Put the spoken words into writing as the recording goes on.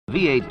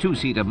V8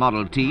 two-seater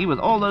Model T with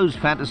all those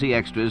fantasy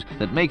extras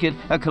that make it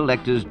a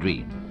collector's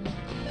dream.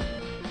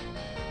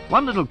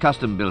 One little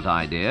custom-built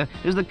idea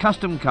is the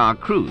custom car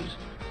cruise.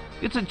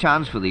 It's a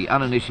chance for the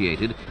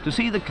uninitiated to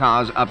see the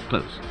cars up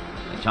close,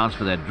 a chance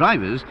for their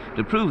drivers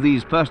to prove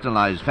these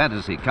personalized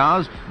fantasy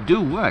cars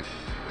do work.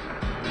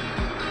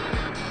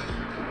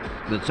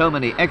 With so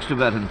many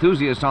extrovert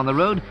enthusiasts on the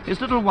road,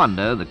 it's little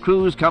wonder the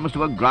cruise comes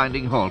to a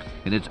grinding halt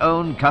in its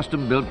own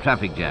custom-built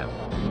traffic jam.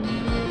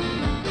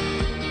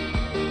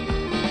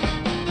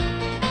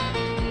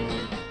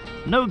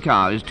 No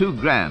car is too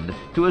grand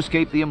to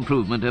escape the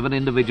improvement of an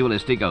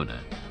individualistic owner.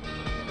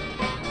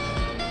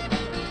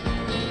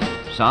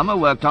 Some are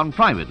worked on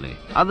privately,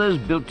 others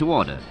built to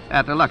order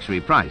at a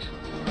luxury price.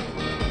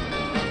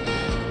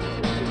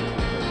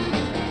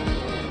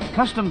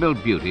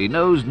 Custom-built beauty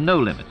knows no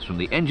limits, from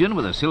the engine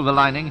with a silver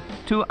lining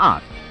to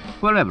art,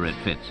 wherever it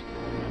fits.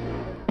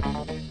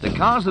 The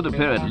cars that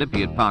appear at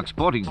Battersea Park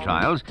sporting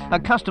trials are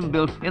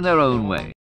custom-built in their own way.